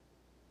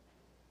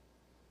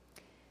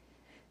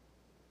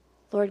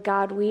Lord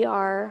God, we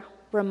are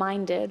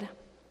reminded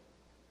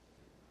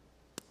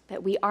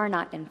that we are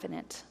not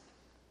infinite.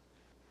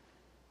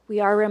 We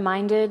are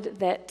reminded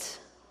that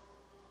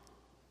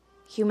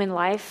human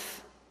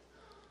life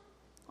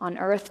on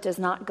earth does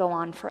not go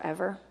on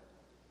forever.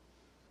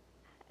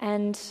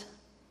 And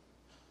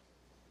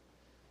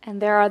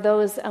there are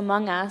those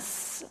among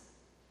us,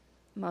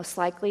 most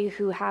likely,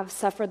 who have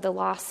suffered the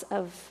loss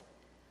of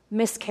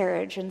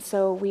miscarriage. And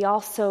so we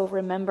also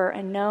remember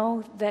and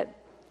know that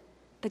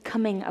the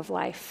coming of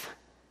life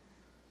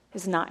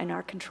is not in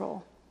our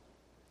control.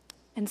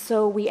 And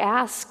so we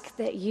ask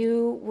that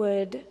you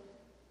would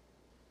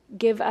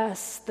give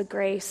us the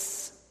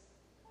grace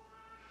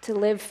to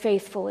live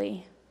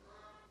faithfully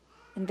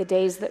in the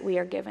days that we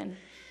are given.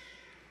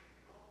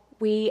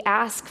 We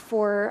ask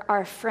for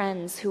our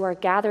friends who are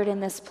gathered in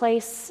this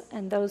place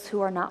and those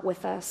who are not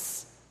with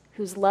us,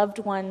 whose loved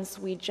ones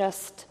we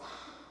just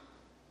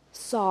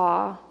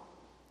saw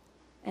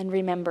and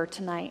remember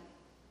tonight.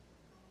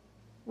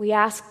 We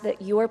ask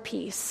that your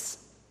peace,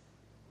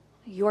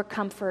 your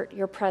comfort,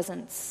 your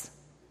presence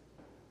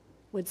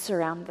would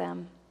surround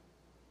them.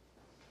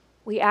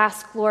 We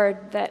ask,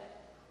 Lord,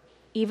 that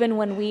even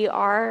when we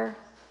are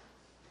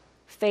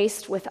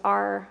faced with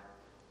our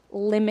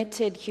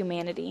limited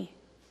humanity,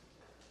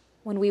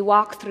 when we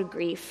walk through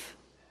grief,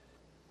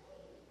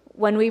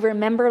 when we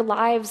remember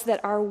lives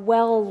that are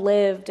well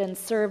lived and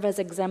serve as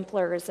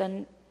exemplars,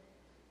 and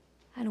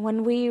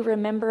when we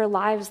remember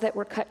lives that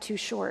were cut too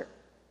short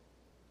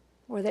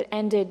or that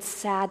ended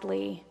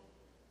sadly,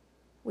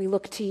 we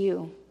look to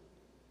you,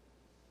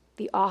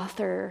 the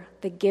author,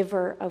 the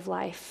giver of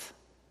life,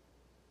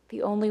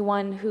 the only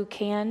one who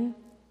can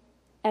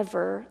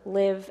ever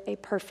live a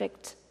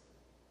perfect,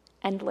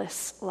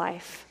 endless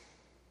life.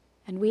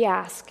 And we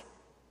ask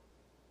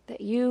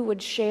that you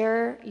would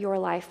share your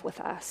life with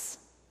us.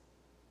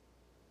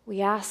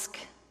 We ask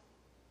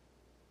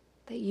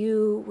that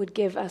you would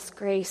give us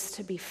grace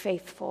to be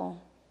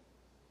faithful,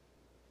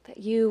 that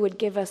you would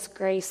give us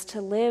grace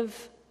to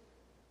live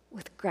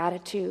with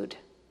gratitude,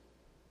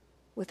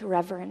 with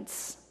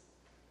reverence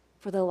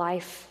for the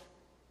life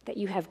that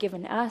you have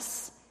given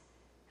us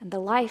and the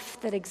life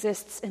that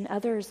exists in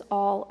others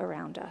all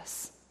around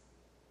us.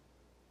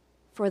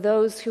 For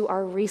those who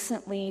are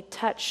recently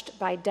touched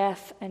by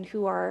death and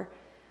who are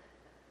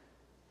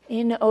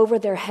in over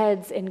their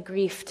heads in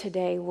grief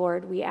today,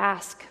 Lord, we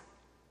ask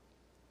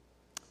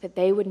that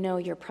they would know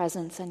your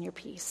presence and your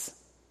peace.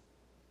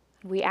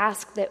 We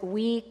ask that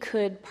we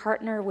could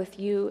partner with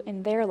you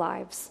in their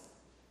lives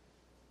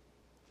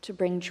to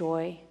bring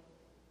joy,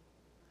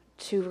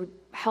 to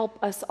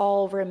help us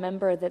all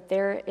remember that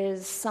there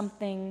is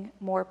something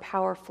more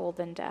powerful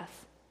than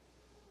death,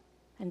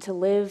 and to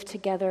live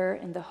together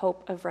in the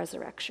hope of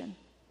resurrection.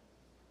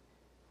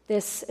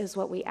 This is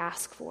what we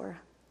ask for.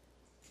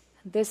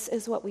 This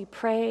is what we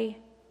pray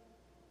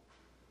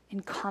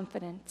in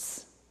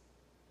confidence,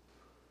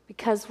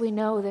 because we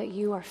know that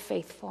you are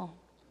faithful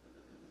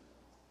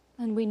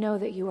and we know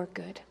that you are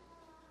good.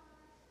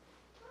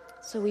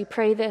 So we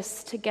pray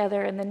this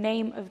together in the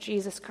name of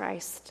Jesus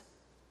Christ.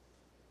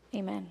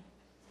 Amen.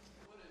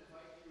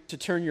 To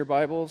turn your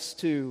Bibles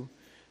to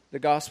the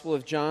Gospel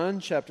of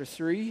John, chapter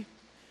 3,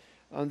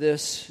 on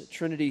this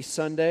Trinity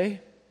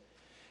Sunday.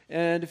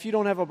 And if you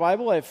don't have a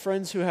Bible, I have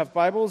friends who have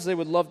Bibles. They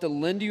would love to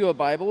lend you a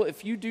Bible.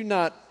 If you do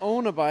not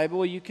own a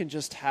Bible, you can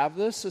just have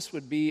this. This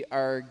would be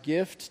our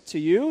gift to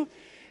you.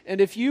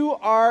 And if you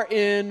are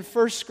in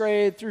first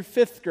grade through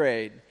fifth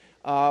grade,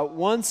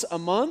 once a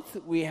month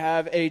we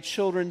have a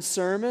children's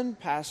sermon.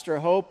 Pastor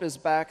Hope is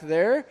back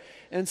there.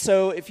 And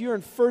so if you're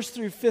in first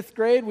through fifth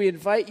grade, we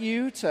invite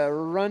you to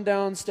run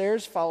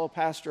downstairs, follow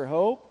Pastor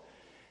Hope,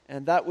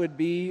 and that would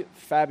be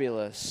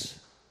fabulous.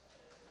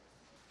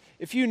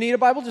 If you need a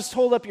Bible, just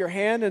hold up your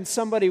hand and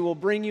somebody will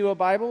bring you a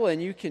Bible,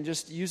 and you can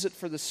just use it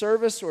for the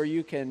service or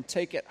you can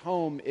take it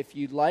home if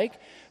you'd like.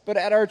 But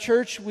at our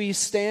church, we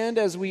stand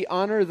as we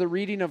honor the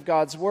reading of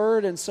God's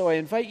Word, and so I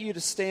invite you to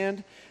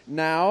stand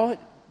now.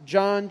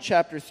 John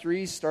chapter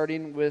 3,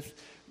 starting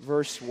with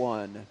verse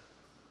 1.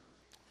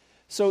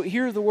 So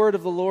hear the word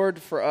of the Lord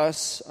for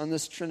us on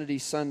this Trinity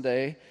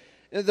Sunday.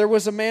 There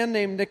was a man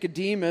named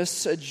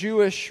Nicodemus, a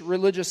Jewish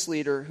religious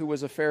leader who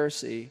was a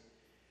Pharisee.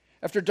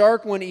 After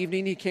dark one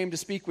evening, he came to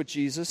speak with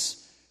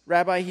Jesus.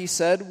 Rabbi, he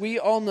said, we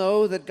all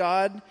know that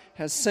God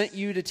has sent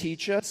you to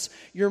teach us.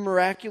 Your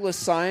miraculous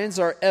signs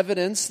are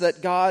evidence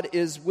that God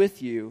is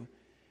with you.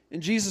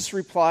 And Jesus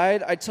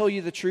replied, I tell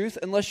you the truth,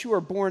 unless you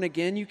are born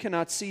again, you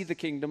cannot see the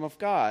kingdom of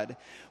God.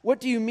 What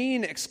do you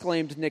mean,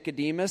 exclaimed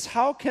Nicodemus,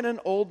 how can an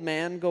old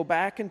man go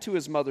back into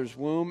his mother's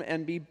womb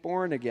and be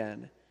born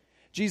again?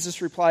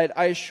 Jesus replied,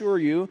 I assure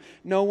you,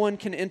 no one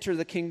can enter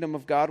the kingdom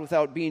of God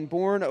without being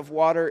born of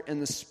water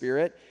and the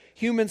Spirit.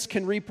 Humans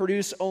can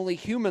reproduce only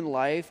human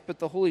life, but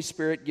the Holy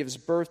Spirit gives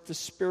birth to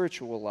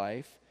spiritual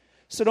life.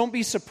 So don't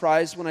be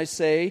surprised when I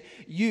say,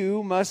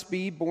 you must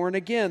be born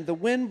again. The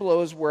wind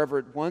blows wherever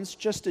it wants,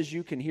 just as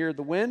you can hear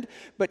the wind,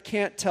 but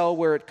can't tell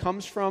where it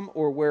comes from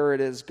or where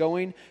it is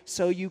going,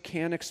 so you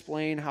can't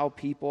explain how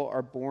people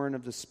are born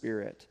of the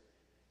Spirit.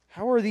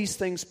 "How are these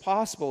things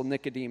possible?"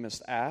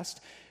 Nicodemus asked.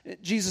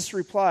 Jesus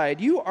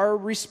replied, "You are a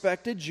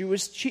respected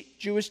Jewish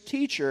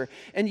teacher,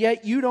 and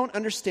yet you don't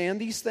understand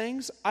these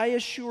things? I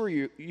assure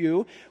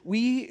you,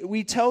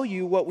 we tell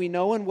you what we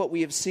know and what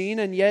we have seen,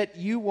 and yet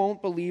you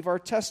won't believe our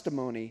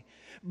testimony.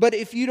 But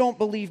if you don't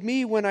believe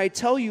me when I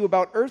tell you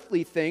about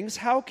earthly things,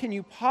 how can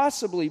you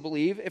possibly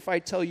believe if I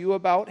tell you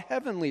about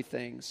heavenly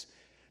things?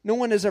 No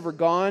one has ever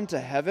gone to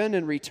heaven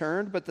and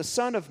returned, but the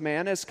Son of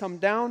Man has come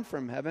down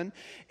from heaven.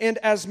 And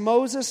as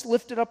Moses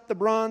lifted up the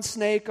bronze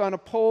snake on a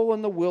pole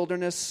in the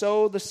wilderness,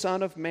 so the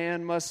Son of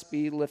Man must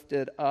be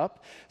lifted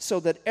up, so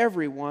that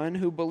everyone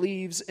who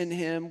believes in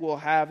him will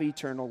have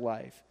eternal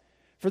life.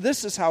 For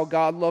this is how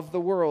God loved the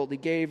world. He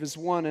gave his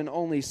one and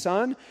only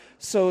Son,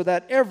 so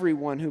that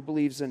everyone who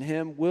believes in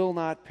him will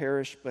not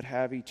perish but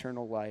have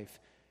eternal life.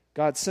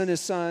 God sent his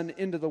Son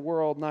into the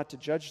world not to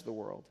judge the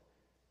world,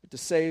 but to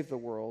save the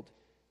world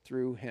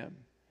through him."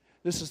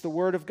 This is the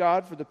word of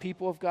God for the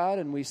people of God,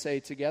 and we say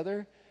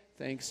together,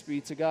 thanks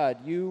be to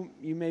God. You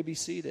may be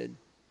seated.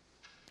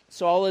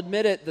 So I'll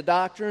admit it, the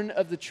doctrine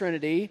of the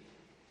Trinity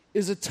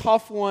is a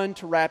tough one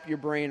to wrap your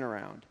brain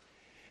around.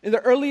 In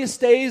the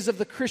earliest days of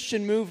the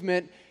Christian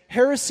movement,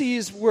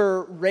 heresies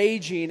were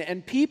raging,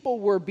 and people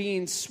were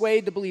being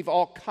swayed to believe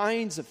all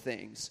kinds of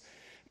things.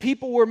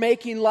 People were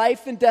making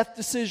life and death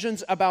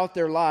decisions about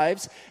their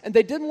lives, and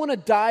they didn't want to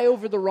die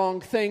over the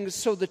wrong things,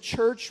 so the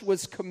church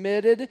was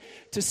committed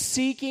to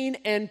seeking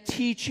and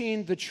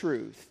teaching the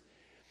truth.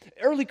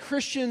 Early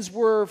Christians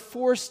were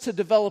forced to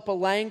develop a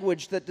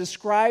language that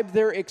described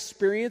their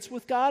experience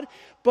with God,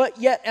 but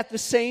yet at the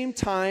same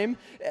time,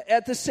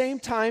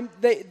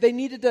 they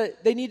needed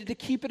to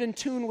keep it in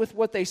tune with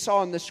what they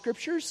saw in the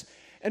Scriptures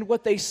and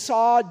what they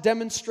saw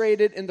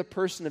demonstrated in the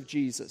person of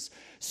Jesus.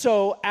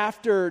 So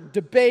after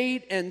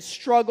debate and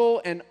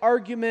struggle and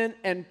argument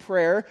and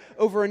prayer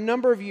over a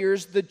number of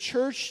years, the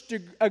church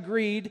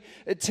agreed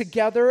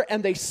together,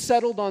 and they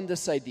settled on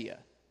this idea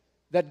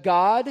that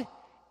God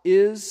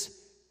is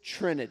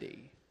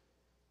Trinity.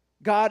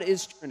 God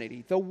is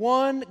Trinity, the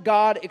one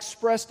God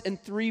expressed in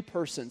three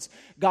persons: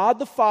 God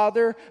the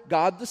Father,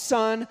 God the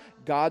Son,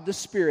 God the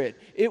Spirit.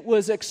 It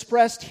was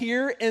expressed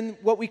here in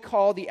what we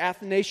call the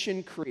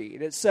Athanasian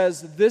Creed. It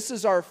says, "This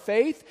is our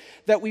faith,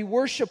 that we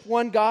worship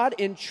one God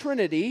in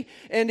Trinity,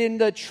 and in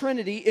the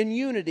Trinity in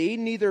unity,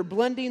 neither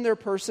blending their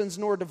persons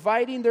nor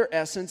dividing their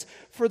essence.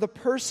 For the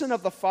person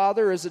of the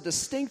Father is a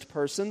distinct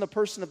person, the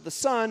person of the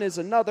Son is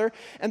another,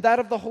 and that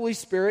of the Holy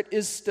Spirit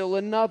is still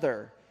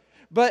another.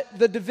 But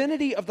the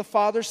divinity of the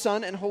Father,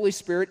 Son, and Holy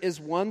Spirit is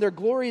one. Their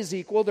glory is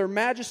equal, their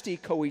majesty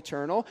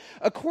co-eternal.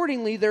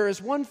 Accordingly, there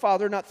is one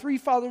Father, not three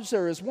fathers.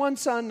 There is one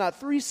Son, not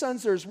three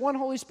sons. There is one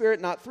Holy Spirit,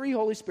 not three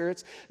Holy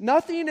Spirits.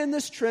 Nothing in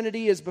this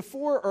Trinity is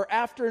before or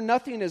after.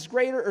 Nothing is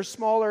greater or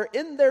smaller.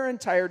 In their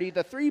entirety,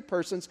 the three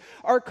persons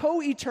are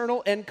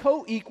co-eternal and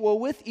co-equal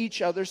with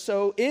each other.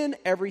 So in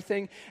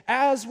everything,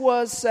 as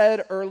was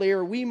said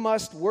earlier, we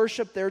must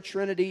worship their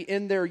Trinity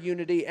in their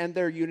unity and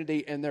their unity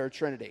in their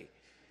Trinity."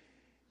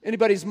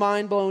 Anybody's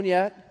mind blown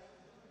yet?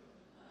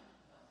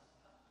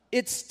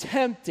 It's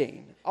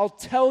tempting. I'll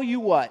tell you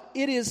what,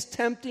 it is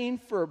tempting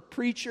for a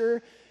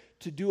preacher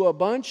to do a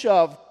bunch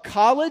of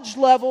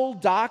college-level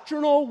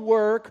doctrinal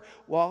work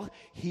while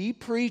he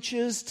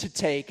preaches, to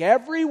take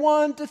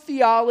everyone to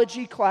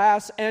theology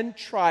class and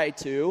try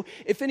to,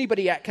 if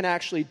anybody can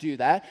actually do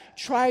that,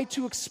 try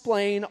to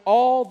explain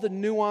all the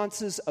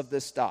nuances of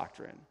this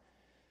doctrine.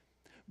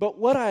 But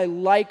what I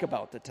like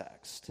about the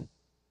text,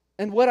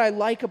 and what I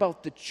like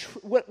about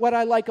what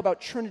I like about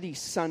Trinity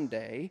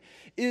Sunday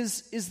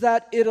is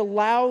that it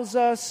allows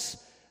us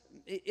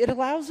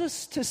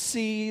to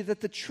see that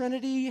the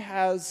Trinity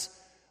has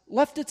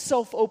left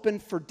itself open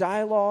for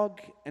dialogue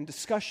and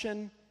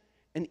discussion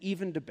and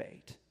even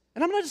debate.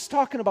 And I'm not just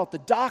talking about the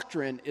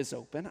doctrine is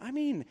open. I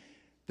mean,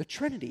 the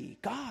Trinity,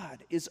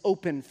 God, is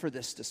open for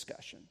this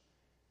discussion.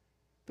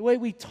 The way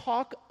we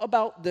talk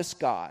about this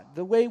God,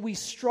 the way we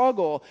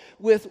struggle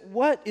with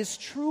what is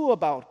true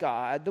about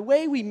God, the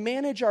way we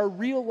manage our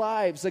real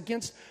lives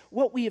against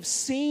what we have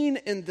seen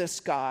in this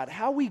God,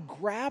 how we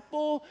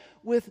grapple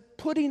with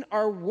putting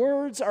our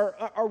words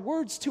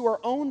to our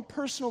own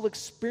personal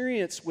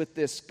experience with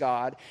this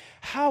God,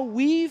 how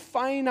we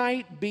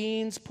finite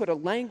beings put a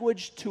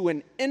language to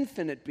an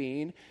infinite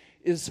being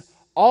is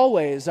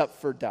always up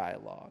for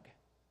dialogue.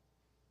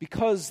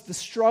 Because the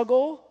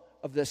struggle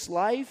of this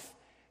life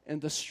and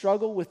the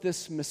struggle with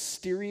this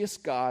mysterious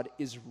God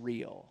is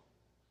real.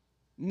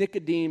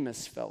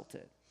 Nicodemus felt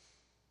it.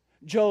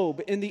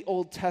 Job in the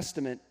Old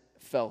Testament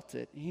felt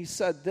it. He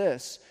said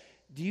this,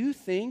 "Do you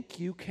think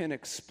you can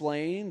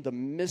explain the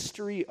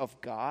mystery of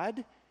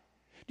God?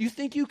 Do you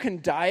think you can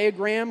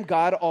diagram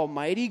God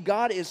Almighty?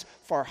 God is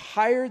far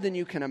higher than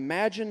you can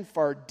imagine,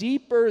 far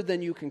deeper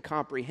than you can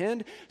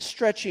comprehend,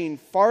 stretching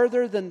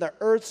farther than the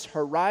earth's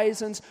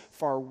horizons,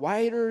 far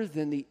wider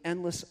than the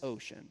endless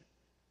ocean."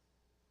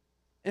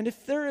 And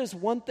if there is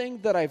one thing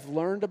that I've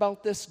learned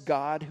about this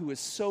God who is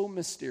so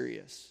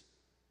mysterious,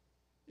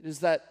 it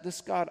is that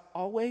this God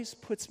always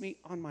puts me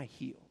on my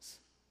heels.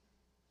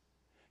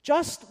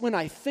 Just when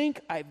I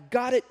think I've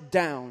got it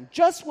down,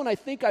 just when I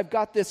think I've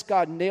got this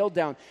God nailed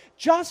down,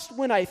 just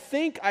when I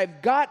think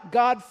I've got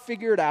God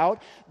figured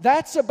out,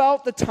 that's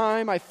about the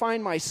time I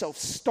find myself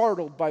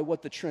startled by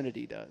what the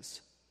Trinity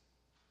does.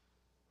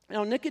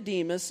 Now,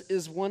 Nicodemus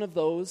is one of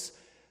those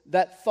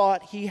that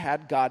thought he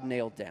had God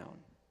nailed down.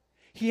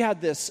 He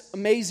had this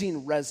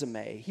amazing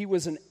resume. He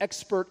was an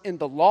expert in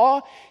the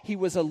law. He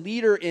was a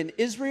leader in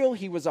Israel.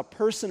 He was a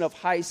person of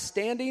high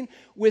standing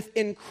with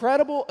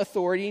incredible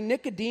authority.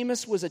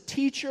 Nicodemus was a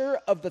teacher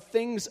of the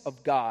things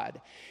of God.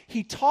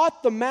 He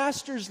taught the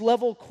master's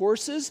level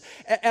courses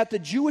at the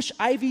Jewish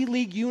Ivy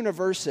League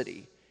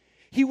University.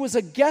 He was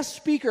a guest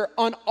speaker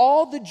on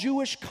all the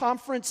Jewish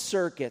conference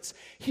circuits.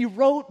 He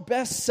wrote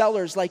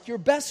bestsellers like Your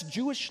Best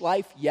Jewish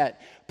Life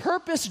Yet,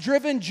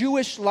 Purpose-Driven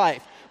Jewish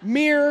Life,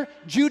 Mere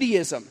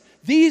Judaism.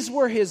 These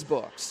were his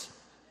books.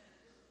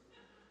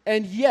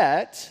 And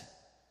yet,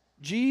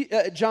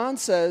 John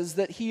says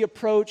that he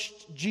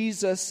approached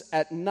Jesus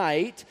at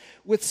night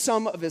with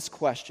some of his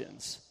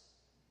questions.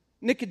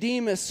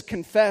 Nicodemus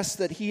confessed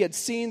that he had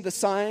seen the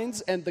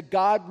signs and the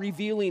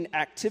God-revealing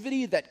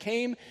activity that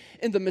came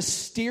in the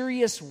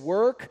mysterious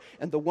work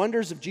and the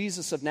wonders of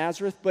Jesus of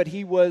Nazareth, but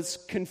he was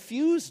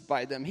confused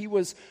by them. He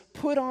was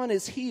put on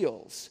his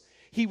heels.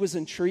 He was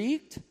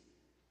intrigued,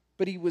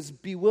 but he was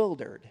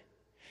bewildered.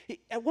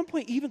 At one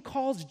point, he even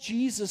calls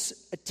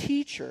Jesus a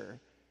teacher,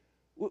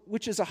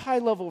 which is a high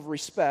level of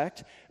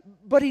respect,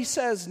 but he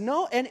says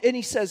no, and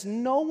he says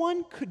no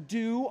one could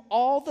do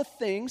all the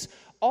things,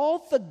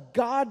 all the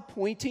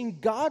God-pointing,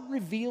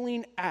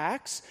 God-revealing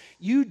acts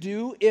you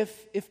do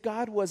if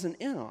God wasn't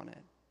in on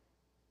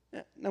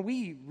it. Now,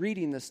 we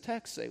reading this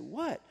text say,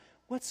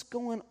 what's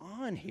going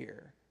on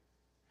here?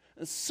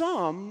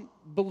 Some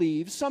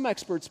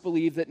experts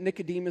believe that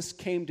Nicodemus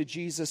came to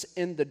Jesus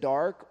in the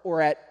dark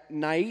or at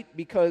night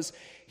because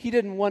he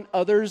didn't want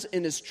others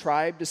in his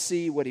tribe to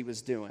see what he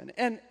was doing.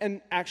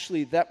 And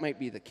actually, that might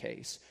be the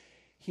case.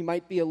 He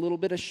might be a little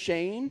bit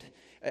ashamed.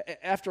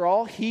 After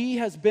all, he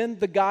has been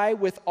the guy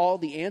with all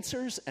the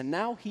answers, and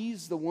now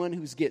he's the one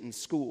who's getting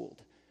schooled.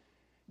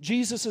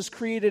 Jesus has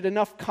created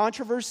enough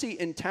controversy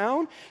in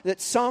town that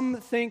some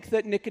think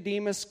that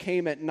Nicodemus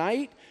came at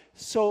night,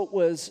 so it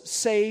was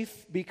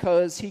safe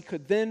because he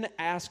could then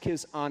ask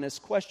his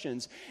honest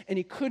questions. And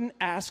he couldn't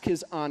ask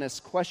his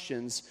honest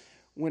questions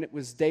when it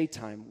was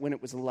daytime, when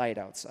it was light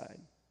outside.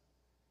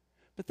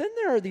 But then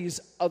there are these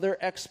other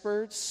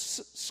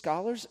experts,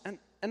 scholars,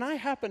 and I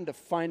happen to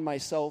find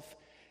myself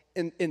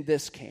in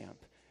this camp.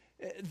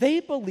 They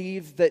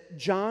believe that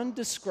John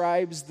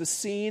describes the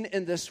scene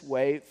in this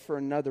way for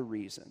another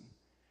reason.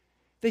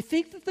 They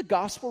think that the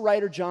gospel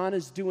writer John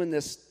is doing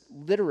this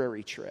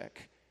literary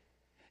trick.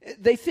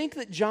 They think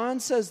that John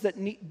says that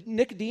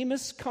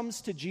Nicodemus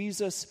comes to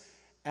Jesus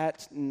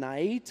at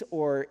night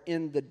or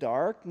in the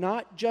dark,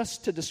 not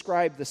just to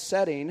describe the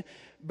setting,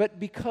 but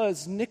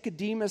because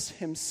Nicodemus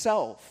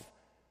himself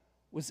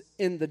was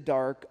in the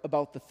dark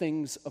about the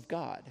things of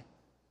God.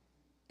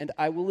 And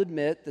I will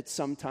admit that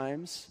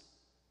sometimes,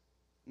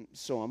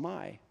 so am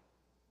I.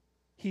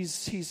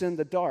 He's in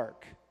the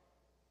dark.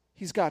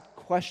 He's got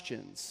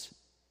questions.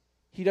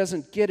 He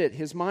doesn't get it.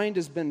 His mind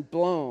has been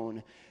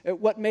blown.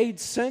 What made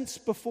sense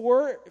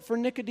before for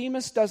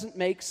Nicodemus doesn't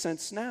make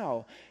sense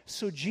now.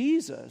 So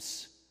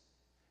Jesus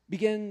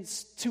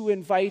begins to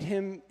invite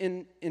him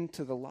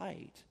into the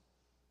light.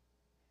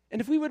 And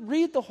if we would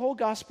read the whole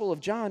Gospel of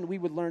John, we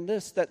would learn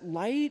this, that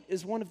light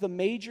is one of the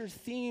major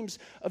themes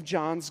of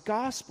John's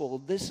Gospel.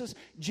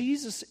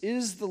 Jesus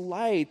is the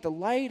light. The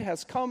light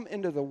has come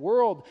into the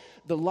world.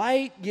 The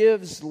light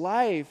gives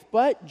life.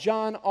 But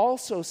John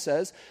also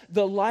says,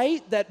 the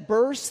light that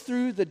bursts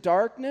through the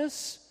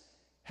darkness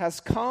has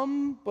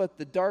come, but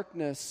the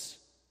darkness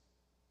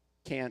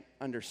can't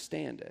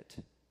understand it.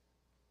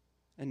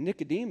 And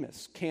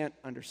Nicodemus can't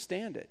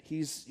understand it.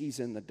 He's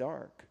in the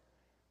dark.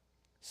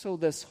 So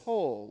this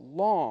whole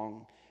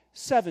long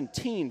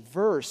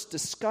 17-verse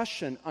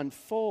discussion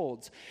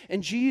unfolds,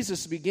 and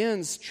Jesus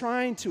begins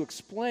trying to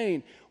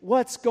explain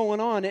what's going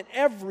on in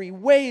every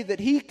way that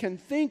he can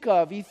think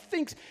of.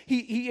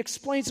 He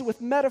explains it with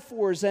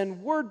metaphors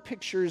and word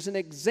pictures and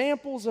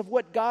examples of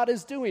what God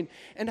is doing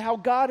and how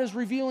God is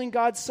revealing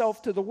God's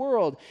self to the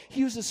world. He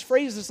uses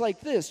phrases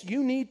like this: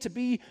 you need to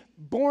be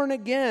born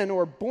again,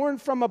 or born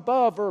from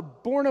above, or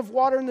born of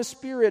water and the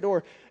Spirit,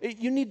 or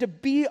you need to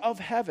be of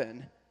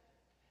heaven.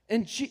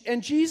 And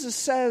Jesus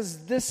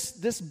says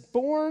this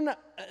born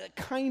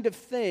kind of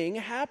thing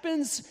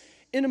happens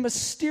in a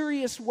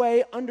mysterious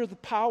way under the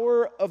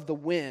power of the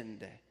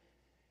wind.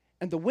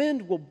 And the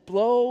wind will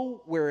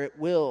blow where it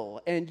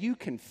will, and you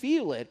can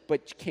feel it,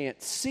 but you can't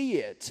see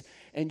it,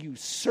 and you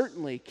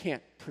certainly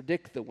can't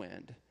predict the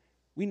wind.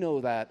 We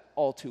know that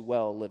all too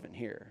well living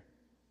here.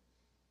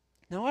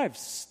 Now, I've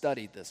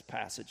studied this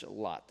passage a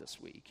lot this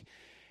week.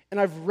 And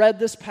I've read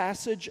this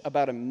passage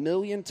about 1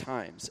 million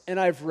times. And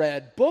I've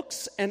read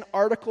books and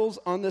articles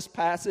on this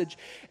passage.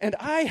 And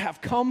I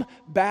have come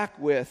back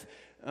with,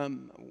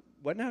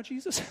 what now,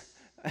 Jesus?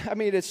 I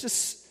mean, it's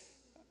just,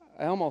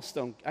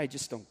 I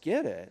just don't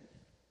get it.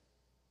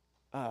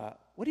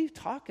 what are you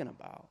talking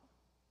about?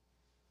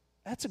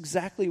 That's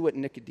exactly what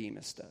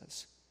Nicodemus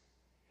does.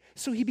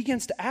 So he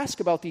begins to ask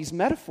about these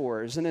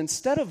metaphors, and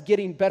instead of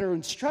getting better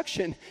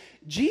instruction,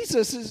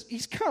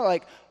 he's kind of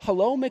like,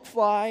 hello,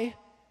 McFly.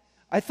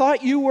 I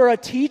thought you were a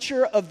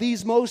teacher of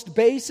these most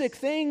basic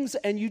things,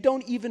 and you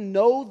don't even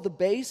know the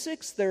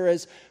basics. They're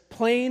as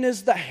plain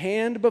as the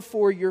hand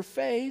before your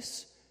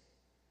face.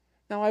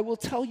 Now, I will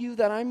tell you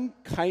that I'm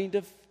kind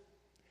of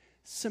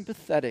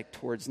sympathetic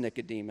towards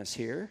Nicodemus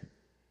here,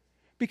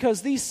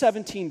 because these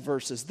 17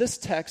 verses, this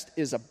text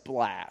is a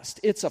blast.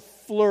 It's a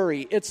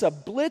flurry. It's a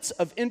blitz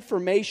of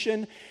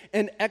information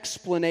and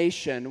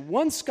explanation.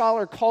 One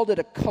scholar called it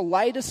a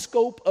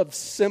kaleidoscope of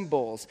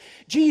symbols.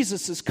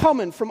 Jesus is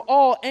coming from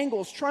all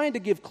angles, trying to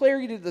give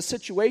clarity to the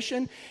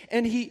situation,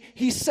 and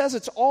he says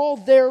it's all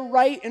there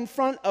right in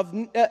front of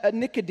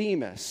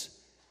Nicodemus.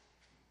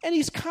 And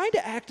he's kind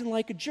of acting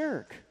like a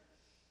jerk.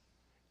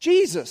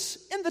 Jesus,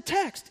 in the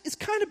text, is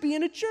kind of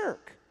being a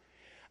jerk.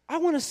 I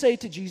want to say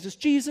to Jesus,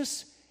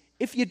 Jesus,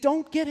 if you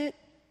don't get it,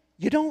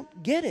 you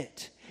don't get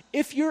it.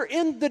 If you're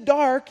in the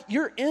dark,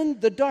 you're in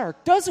the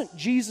dark. Doesn't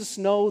Jesus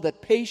know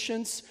that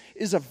patience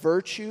is a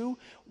virtue?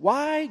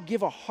 Why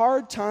give a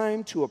hard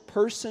time to a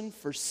person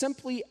for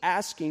simply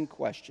asking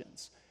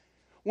questions?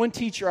 One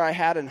teacher I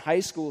had in high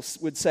school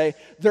would say,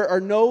 there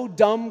are no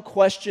dumb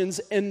questions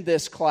in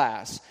this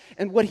class.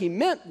 And what he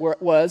meant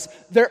was,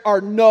 there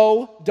are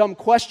no dumb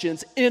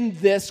questions in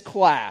this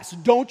class.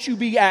 Don't you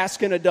be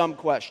asking a dumb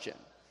question.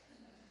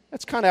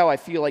 That's kind of how I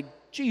feel like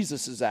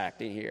Jesus is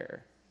acting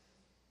here.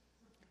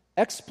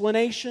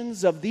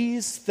 Explanations of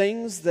these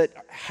things that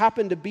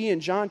happen to be in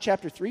John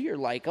chapter 3 are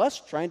like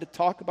us trying to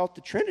talk about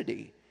the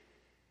Trinity.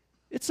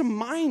 It's a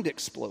mind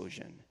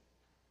explosion.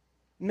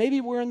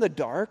 Maybe we're in the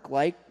dark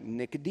like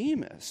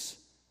Nicodemus.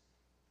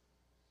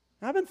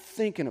 I've been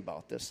thinking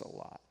about this a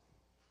lot.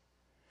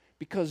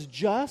 Because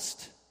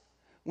just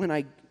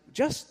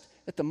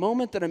at the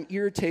moment that I'm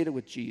irritated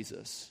with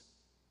Jesus,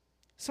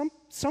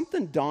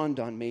 something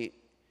dawned on me.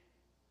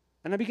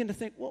 And I begin to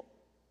think, well,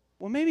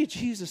 maybe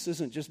Jesus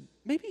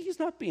maybe he's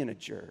not being a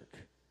jerk.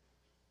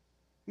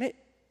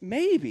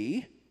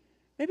 Maybe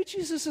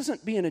Jesus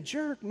isn't being a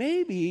jerk.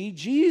 Maybe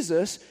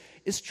Jesus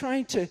is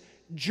trying to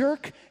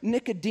jerk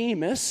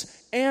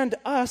Nicodemus and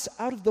us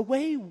out of the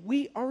way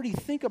we already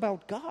think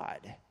about God.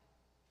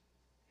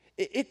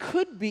 It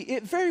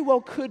very well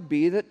could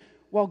be that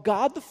while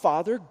God the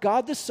Father,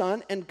 God the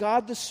Son, and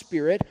God the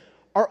Spirit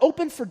are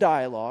open for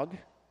dialogue,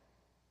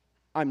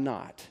 I'm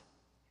not.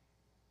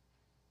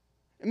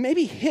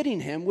 Maybe hitting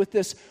him with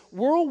this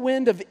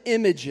whirlwind of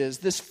images,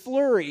 this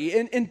flurry.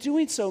 In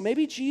doing so,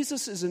 maybe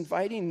Jesus is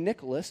inviting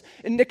Nicodemus,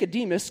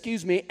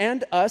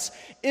 and us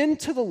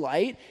into the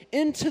light,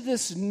 into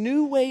this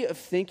new way of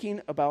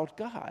thinking about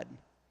God.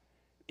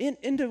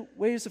 Into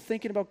ways of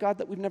thinking about God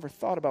that we've never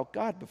thought about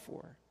God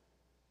before.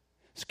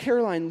 So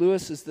Caroline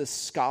Lewis is this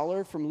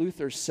scholar from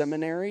Luther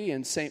Seminary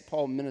in St.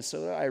 Paul,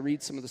 Minnesota. I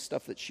read some of the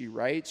stuff that she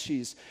writes.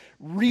 She's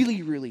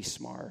really, really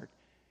smart.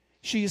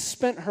 She's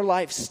spent her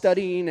life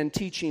studying and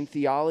teaching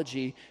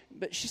theology,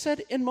 but she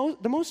said in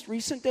the most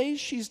recent days,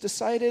 she's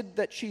decided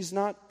that she's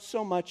not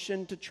so much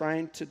into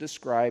trying to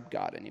describe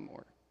God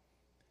anymore.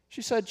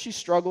 She said she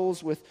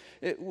struggles with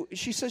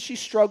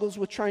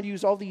trying to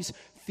use all these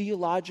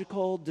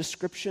theological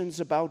descriptions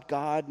about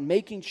God,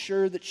 making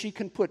sure that she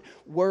can put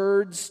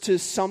words to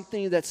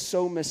something that's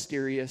so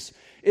mysterious.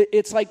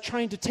 It's like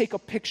trying to take a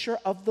picture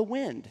of the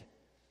wind.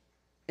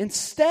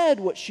 Instead,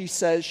 what she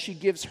says she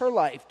gives her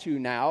life to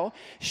now,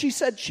 she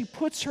said she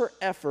puts her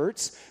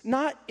efforts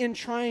not in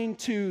trying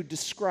to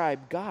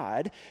describe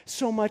God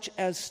so much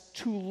as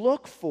to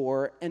look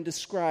for and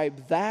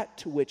describe that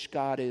to which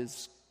God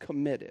is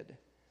committed.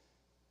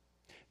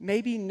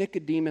 Maybe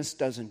Nicodemus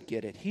doesn't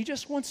get it. He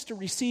just wants to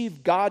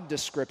receive God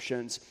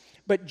descriptions.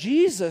 But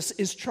Jesus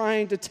is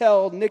trying to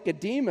tell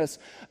Nicodemus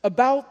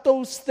about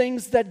those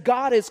things that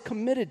God is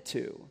committed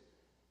to.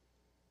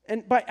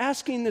 And by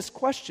asking this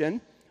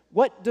question,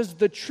 what does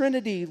the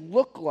Trinity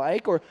look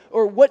like, or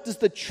what does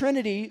the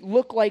Trinity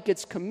look like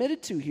it's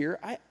committed to here?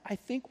 I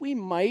think we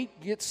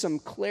might get some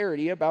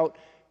clarity about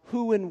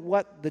who and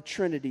what the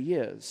Trinity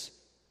is.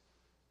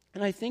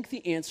 And I think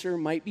the answer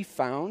might be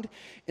found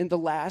in the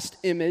last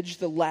image,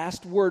 the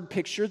last word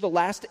picture, the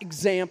last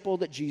example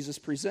that Jesus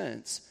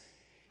presents.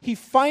 He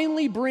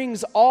finally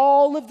brings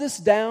all of this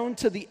down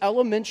to the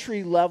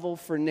elementary level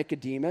for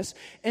Nicodemus,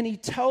 and he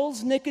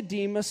tells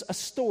Nicodemus a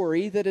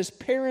story that his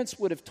parents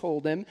would have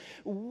told him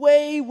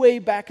way, way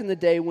back in the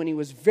day when he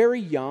was very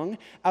young,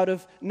 out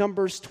of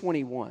Numbers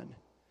 21.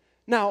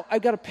 Now,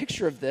 I've got a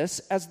picture of this.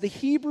 As the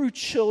Hebrew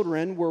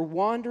children were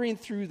wandering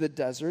through the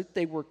desert,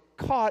 they were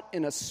caught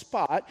in a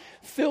spot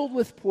filled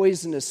with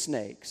poisonous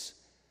snakes.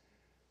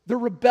 The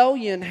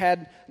rebellion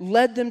had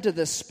led them to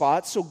this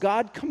spot, so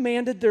God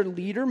commanded their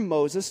leader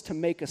Moses to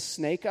make a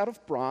snake out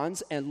of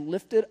bronze and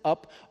lift it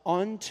up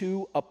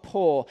onto a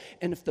pole.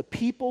 And if the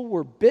people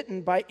were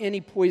bitten by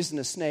any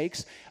poisonous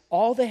snakes,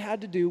 all they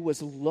had to do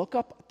was look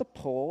up at the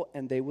pole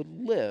and they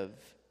would live.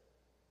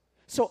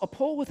 So a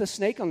pole with a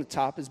snake on the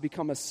top has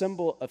become a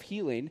symbol of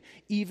healing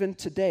even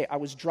today. I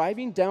was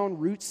driving down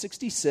Route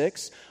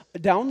 66,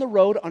 down the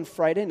road on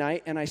Friday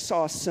night, and I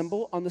saw a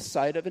symbol on the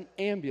side of an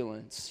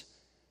ambulance.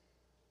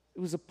 It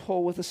was a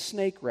pole with a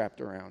snake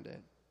wrapped around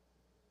it.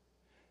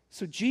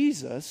 So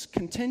Jesus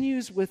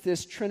continues with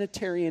this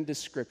Trinitarian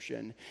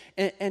description,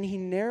 and he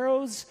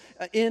narrows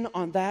in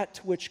on that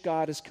to which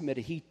God is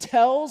committed. He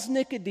tells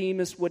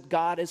Nicodemus what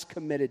God is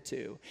committed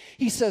to.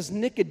 He says,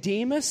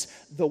 Nicodemus,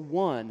 the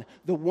one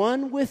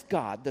with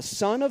God, the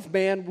Son of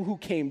Man who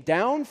came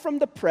down from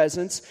the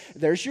presence,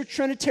 there's your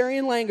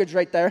Trinitarian language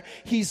right there.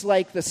 He's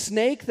like the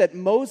snake that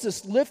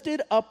Moses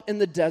lifted up in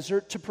the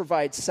desert to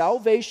provide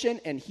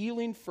salvation and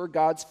healing for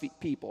God's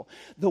people.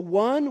 The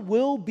one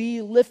will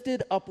be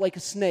lifted up like a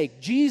snake.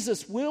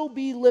 Jesus will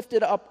be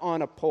lifted up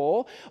on a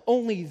pole,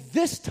 only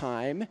this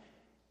time,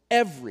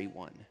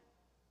 everyone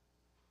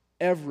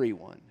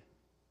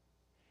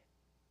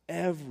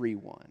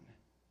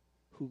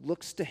who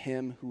looks to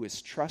him, who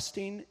is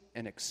trusting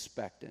and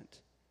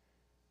expectant,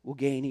 will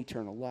gain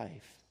eternal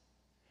life.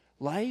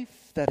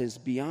 Life that is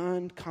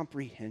beyond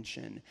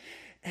comprehension.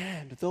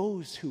 And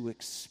those who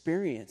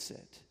experience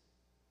it,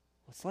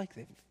 it's like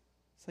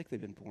they've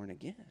been born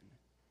again.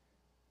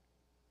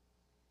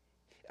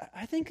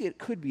 I think it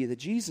could be that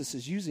Jesus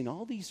is using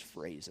all these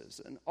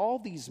phrases and all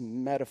these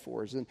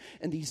metaphors and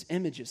these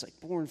images like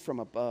born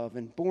from above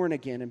and born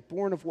again and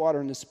born of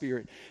water and the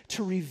Spirit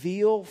to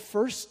reveal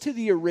first to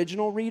the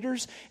original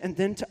readers and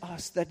then to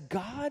us that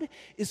God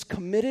is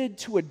committed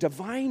to a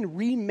divine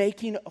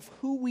remaking of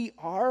who we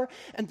are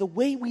and the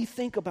way we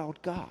think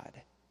about God.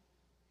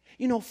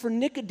 You know, for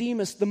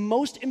Nicodemus, the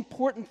most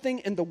important thing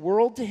in the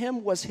world to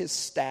him was his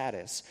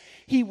status.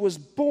 He was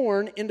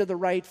born into the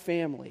right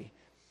family.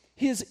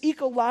 His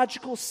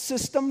ecological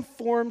system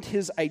formed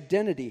his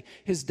identity,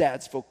 his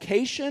dad's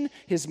vocation,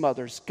 his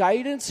mother's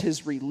guidance,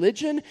 his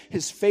religion,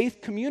 his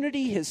faith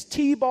community, his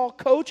t-ball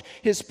coach,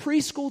 his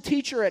preschool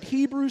teacher at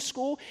Hebrew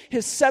school,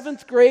 his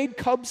 7th grade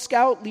Cub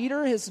Scout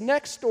leader, his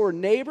next door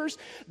neighbors,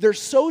 their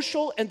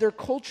social and their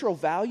cultural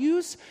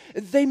values.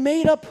 They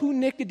made up who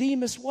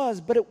Nicodemus was,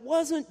 but it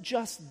wasn't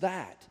just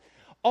that.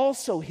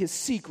 Also his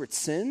secret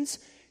sins,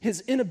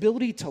 his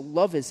inability to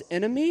love his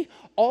enemy,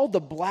 all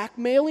the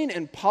blackmailing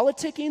and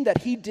politicking that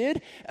he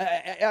did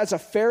as a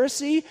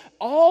Pharisee,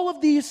 all of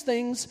these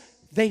things,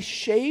 they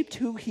shaped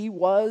who he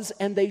was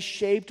and they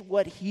shaped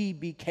what he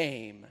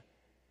became.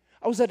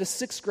 I was at a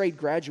 6th grade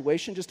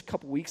graduation just a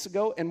couple weeks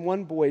ago, and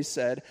one boy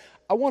said,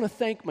 "I want to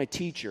thank my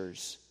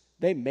teachers.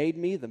 They made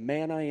me the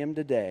man I am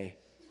today."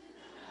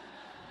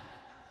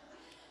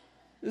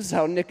 This is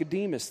how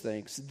Nicodemus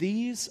thinks.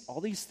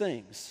 All these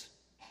things,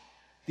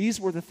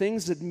 these were the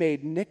things that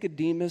made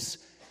Nicodemus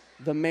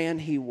the man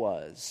he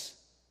was.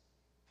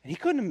 And he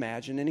couldn't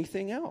imagine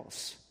anything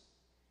else.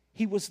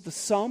 He was the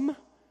sum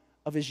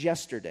of his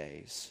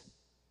yesterdays.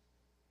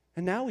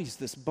 And now he's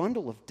this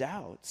bundle of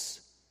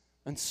doubts,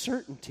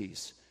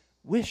 uncertainties,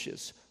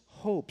 wishes,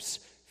 hopes,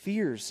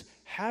 fears,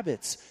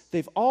 habits.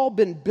 They've all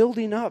been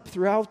building up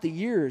throughout the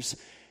years.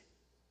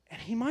 And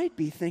he might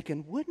be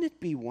thinking, wouldn't it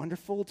be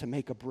wonderful to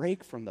make a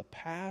break from the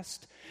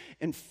past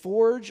and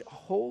forge a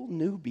whole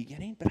new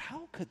beginning? But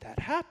how could that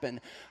happen?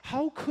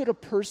 How could a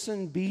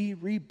person be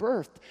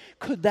rebirthed?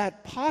 Could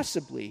that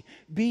possibly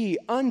be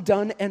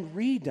undone and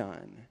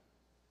redone?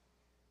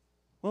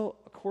 Well,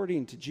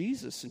 according to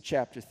Jesus in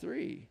chapter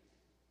 3,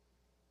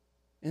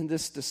 in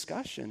this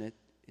discussion, it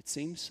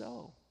seems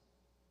so.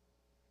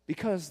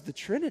 Because the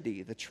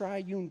Trinity, the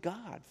triune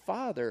God,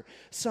 Father,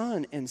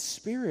 Son, and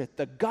Spirit,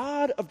 the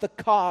God of the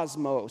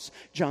cosmos,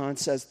 John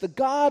says, the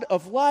God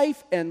of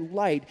life and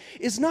light,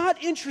 is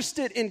not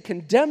interested in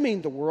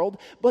condemning the world,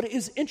 but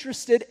is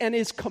interested and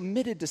is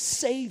committed to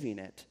saving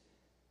it.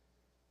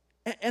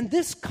 And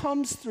this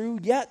comes through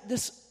yet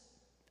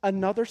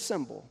another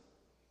symbol,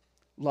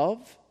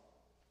 love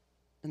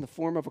in the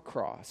form of a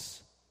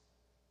cross.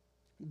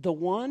 The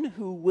one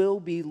who will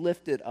be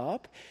lifted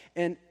up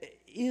and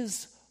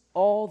is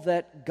all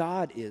that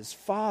God is,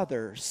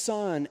 Father,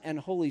 Son, and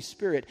Holy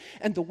Spirit.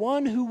 And the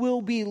one who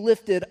will be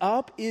lifted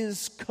up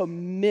is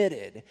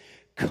committed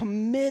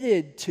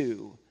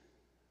to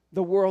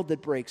the world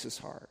that breaks his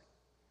heart.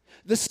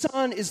 The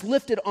Son is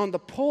lifted on the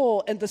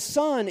pole, and the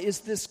Son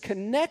is this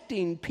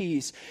connecting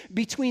piece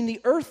between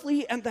the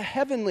earthly and the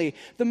heavenly,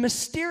 the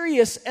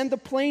mysterious and the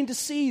plain to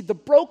see, the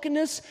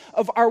brokenness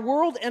of our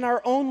world and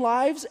our own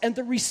lives, and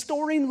the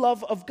restoring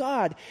love of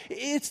God.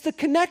 It's the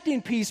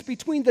connecting piece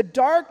between the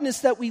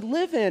darkness that we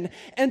live in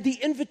and the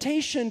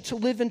invitation to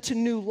live into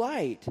new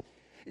light.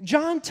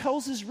 John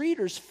tells his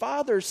readers,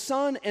 Father,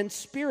 Son, and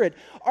Spirit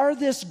are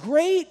this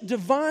great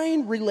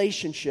divine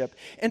relationship.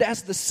 And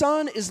as the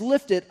Son is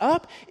lifted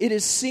up, it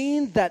is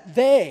seen that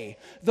they,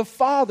 the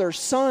Father,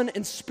 Son,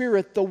 and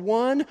Spirit, the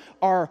one,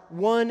 are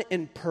one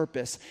in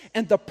purpose.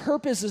 And the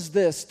purpose is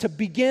this, to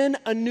begin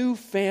a new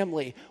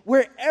family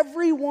where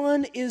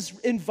everyone is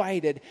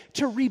invited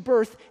to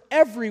rebirth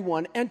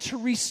everyone and to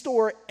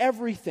restore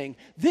everything.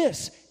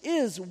 This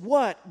is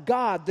what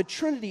God, the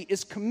Trinity,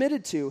 is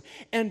committed to,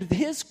 and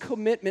his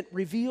commitment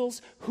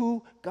reveals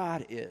who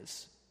God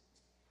is.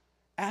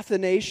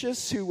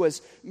 Athanasius, who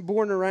was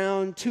born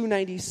around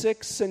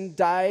 296 and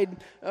died,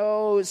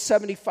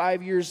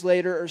 75 years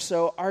later or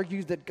so,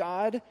 argued that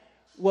God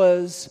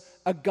was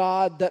a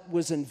God that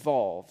was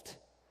involved.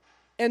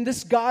 And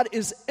this God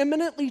is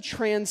eminently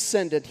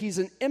transcendent. He's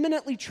an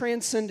eminently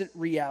transcendent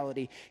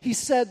reality. He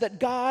said that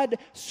God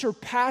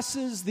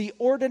surpasses the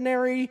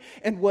ordinary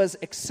and was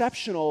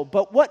exceptional.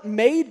 But what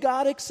made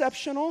God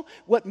exceptional,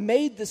 what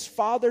made this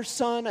Father,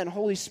 Son, and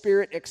Holy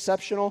Spirit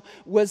exceptional,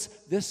 was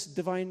this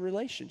divine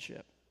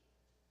relationship.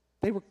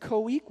 They were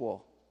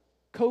co-equal,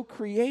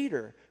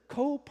 co-creator,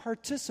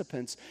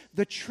 co-participants.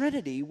 The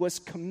Trinity was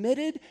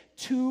committed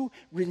to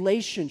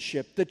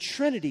relationship. The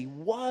Trinity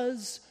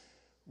was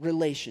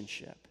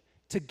relationship.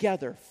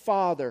 Together,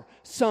 Father,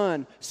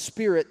 Son,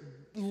 Spirit,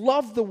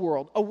 love the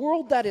world, a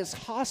world that is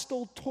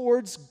hostile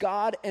towards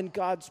God and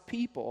God's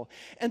people.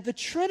 And the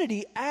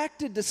Trinity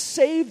acted to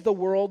save the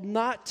world,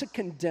 not to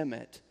condemn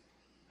it.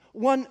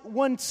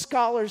 One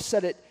scholar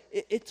said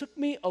it took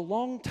me a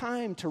long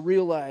time to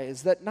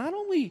realize that not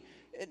only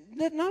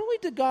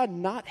did God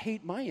not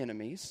hate my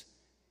enemies,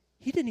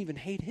 he didn't even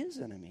hate his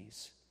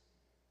enemies.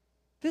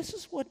 This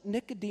is what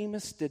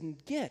Nicodemus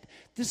didn't get.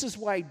 This is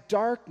why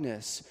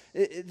this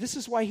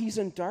is why he's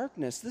in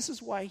darkness. This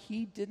is what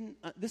he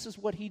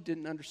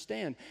didn't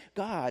understand.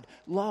 God,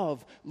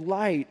 love,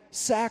 light,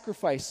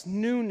 sacrifice,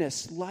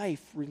 newness,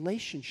 life,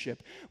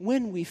 relationship.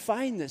 When we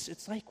find this,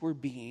 it's like we're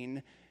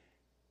being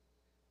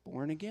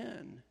born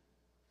again.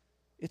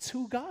 It's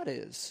who God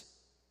is.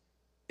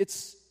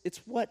 It's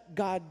what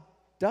God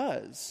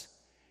does.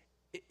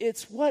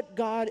 It's what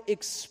God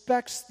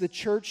expects the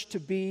church to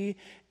be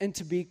and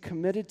to be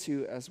committed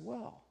to as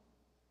well.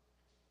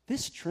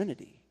 This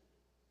Trinity,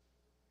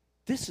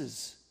 this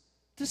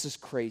is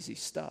crazy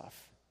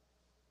stuff.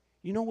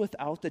 You know,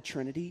 without the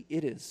Trinity,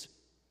 it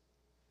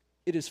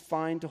is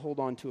fine to hold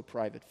on to a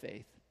private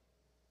faith.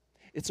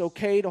 It's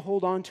okay to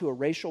hold on to a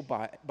racial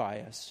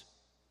bias.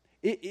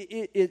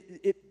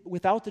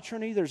 Without the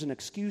Trinity, there's an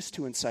excuse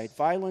to incite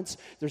violence.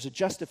 There's a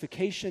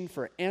justification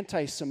for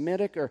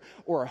anti-Semitic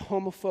or a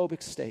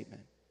homophobic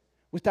statement.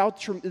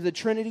 Without the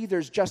Trinity,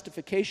 there's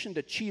justification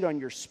to cheat on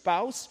your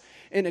spouse,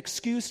 an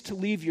excuse to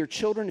leave your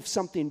children if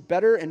something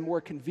better and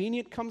more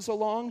convenient comes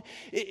along.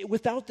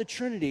 Without the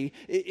Trinity,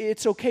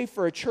 it's okay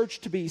for a church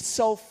to be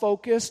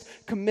self-focused,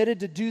 committed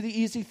to do the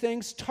easy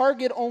things,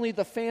 target only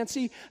the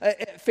fancy,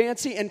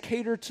 and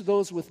cater to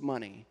those with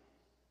money.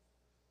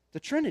 The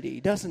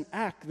Trinity doesn't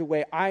act the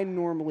way I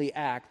normally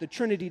act. The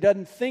Trinity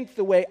doesn't think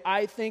the way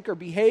I think or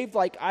behave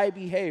like I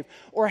behave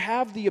or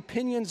have the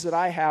opinions that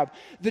I have.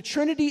 The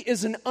Trinity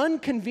is an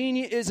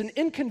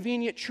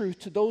inconvenient truth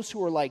to those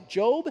who are like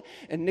Job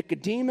and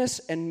Nicodemus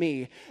and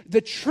me.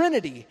 The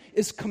Trinity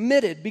is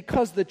committed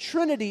because the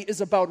Trinity is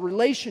about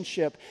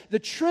relationship. The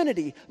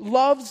Trinity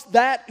loves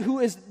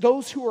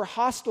those who are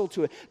hostile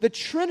to it. The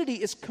Trinity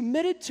is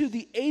committed to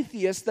the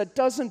atheist that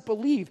doesn't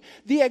believe,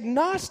 the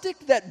agnostic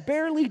that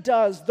barely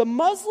does, the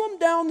Muslim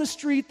down the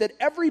street that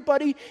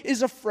everybody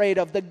is afraid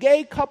of, the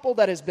gay couple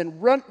that has been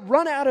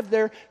run out of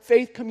their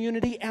faith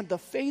community, and the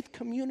faith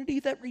community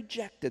that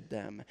rejected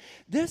them.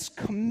 This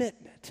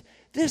commitment,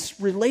 this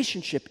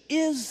relationship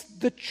is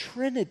the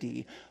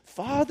Trinity,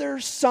 Father,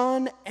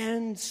 Son,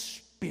 and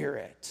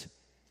Spirit.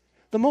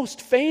 The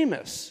most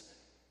famous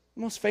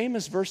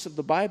verse of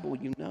the Bible,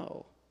 you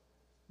know.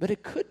 But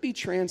it could be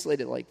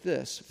translated like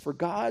this: for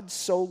God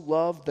so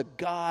loved the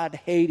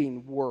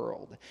God-hating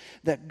world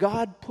that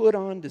God put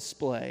on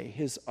display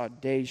his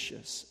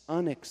audacious,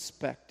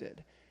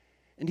 unexpected,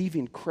 and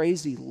even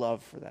crazy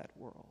love for that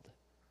world.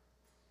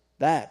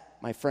 That,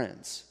 my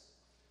friends,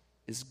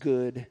 is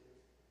good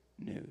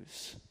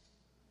news.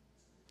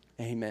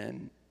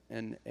 Amen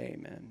and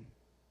amen.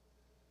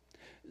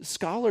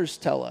 Scholars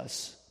tell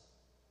us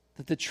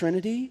that the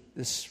Trinity,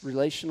 this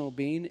relational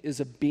being, is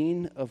a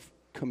being of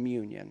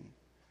communion.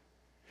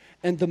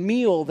 And the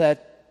meal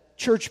that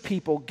church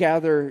people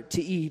gather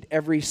to eat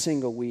every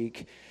single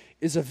week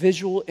is a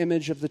visual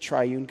image of the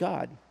triune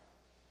God.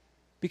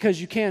 Because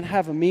you can't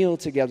have a meal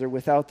together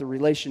without the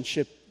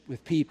relationship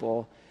with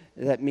people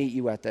that meet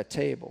you at that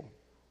table.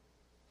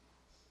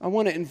 I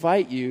want to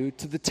invite you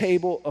to the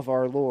table of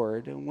our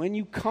Lord. And when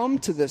you come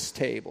to this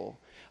table,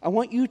 I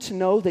want you to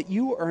know that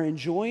you are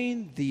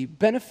enjoying the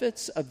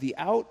benefits of the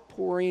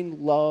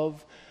outpouring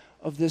love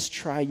of this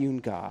triune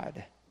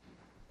God,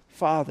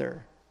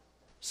 Father,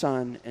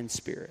 Son, and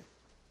Spirit.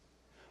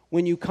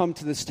 When you come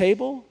to this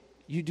table,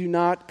 you do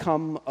not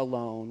come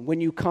alone. When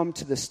you come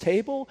to this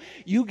table,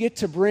 you get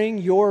to bring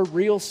your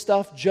real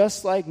stuff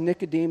just like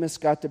Nicodemus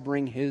got to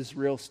bring his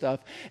real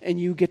stuff, and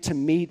you get to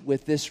meet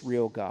with this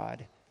real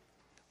God.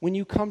 When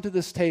you come to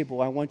this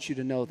table, I want you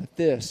to know that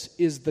this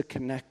is the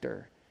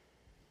connector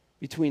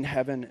between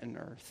heaven and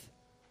earth.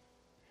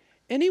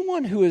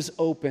 anyone who is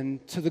open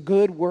to the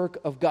good work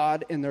of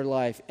God in their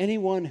life,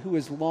 anyone who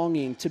is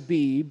longing to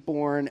be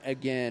born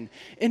again,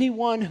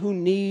 anyone who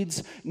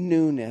needs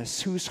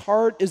newness, whose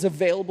heart is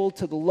available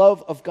to the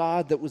love of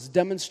God that was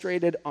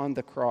demonstrated on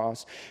the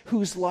cross,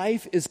 whose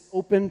life is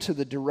open to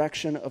the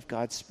direction of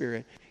God's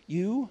Spirit,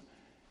 you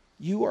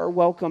are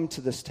welcome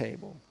to this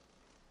table.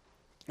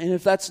 And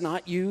if that's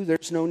not you,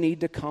 there's no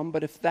need to come.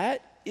 But if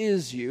that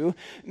is you,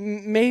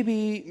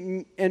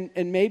 maybe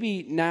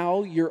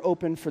now you're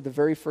open for the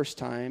very first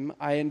time,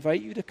 I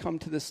invite you to come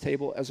to this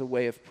table as a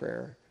way of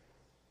prayer.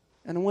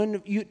 And I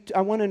want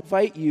to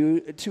invite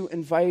you to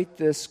invite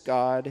this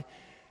God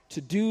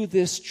to do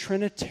this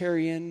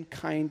Trinitarian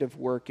kind of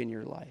work in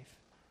your life.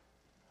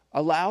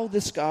 Allow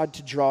this God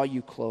to draw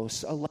you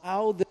close.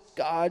 Allow this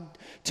God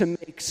to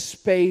make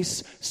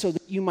space so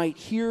that you might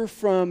hear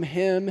from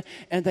Him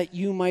and that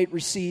you might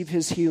receive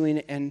His healing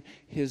and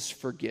His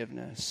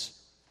forgiveness.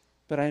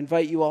 But I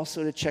invite you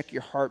also to check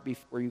your heart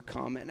before you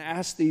come and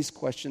ask these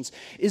questions.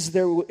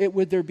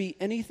 Would there be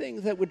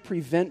anything that would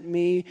prevent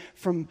me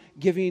from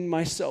giving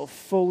myself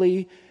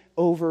fully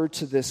over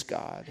to this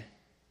God?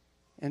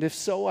 And if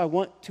so, I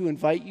want to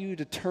invite you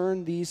to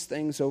turn these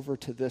things over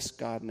to this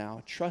God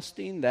now,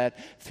 trusting that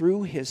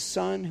through His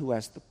Son, who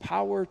has the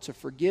power to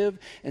forgive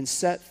and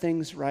set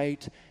things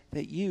right,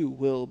 that you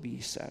will be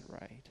set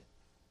right.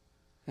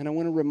 And I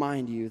want to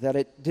remind you that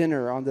at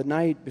dinner on the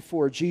night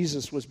before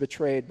Jesus was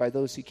betrayed by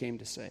those He came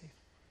to save,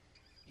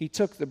 He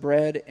took the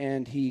bread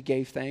and He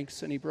gave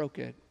thanks and He broke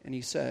it. And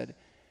He said,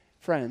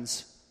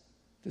 "Friends,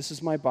 this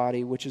is my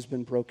body which has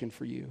been broken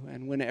for you.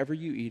 And whenever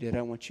you eat it,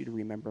 I want you to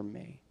remember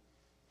me."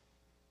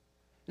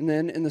 And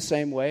then in the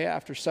same way,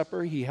 after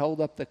supper, He held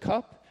up the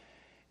cup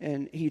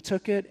and He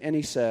took it and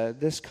He said,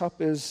 "This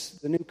cup is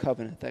the new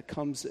covenant that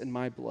comes in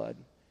my blood.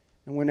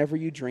 And whenever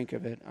you drink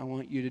of it, I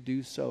want you to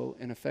do so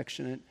in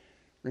affectionate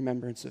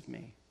remembrance of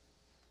me."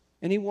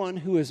 Anyone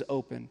who is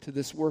open to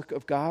this work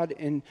of God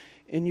in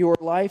your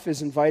life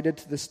is invited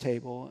to this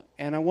table.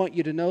 And I want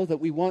you to know that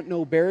we want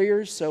no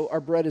barriers, so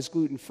our bread is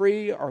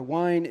gluten-free, our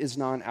wine is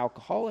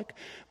non-alcoholic.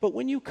 But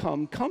when you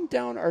come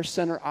down our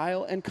center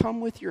aisle and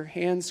come with your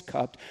hands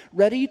cupped,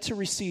 ready to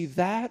receive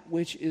that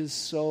which is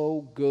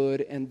so good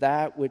and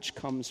that which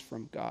comes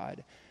from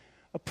God.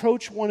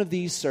 Approach one of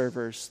these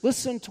servers.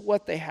 Listen to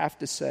what they have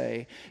to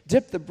say.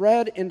 Dip the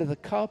bread into the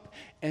cup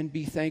and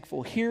be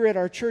thankful. Here at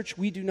our church,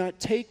 we do not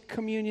take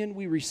communion.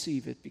 We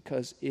receive it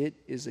because it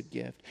is a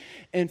gift.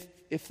 And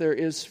if there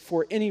is,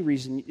 for any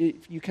reason,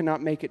 if you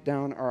cannot make it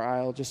down our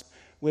aisle, just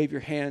wave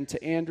your hand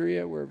to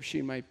Andrea, wherever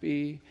she might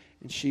be,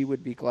 and she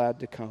would be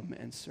glad to come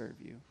and serve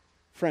you.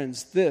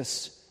 Friends,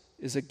 this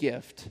is a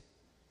gift,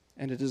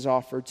 and it is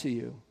offered to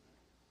you.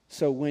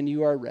 So when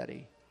you are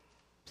ready,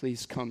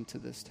 please come to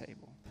this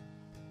table.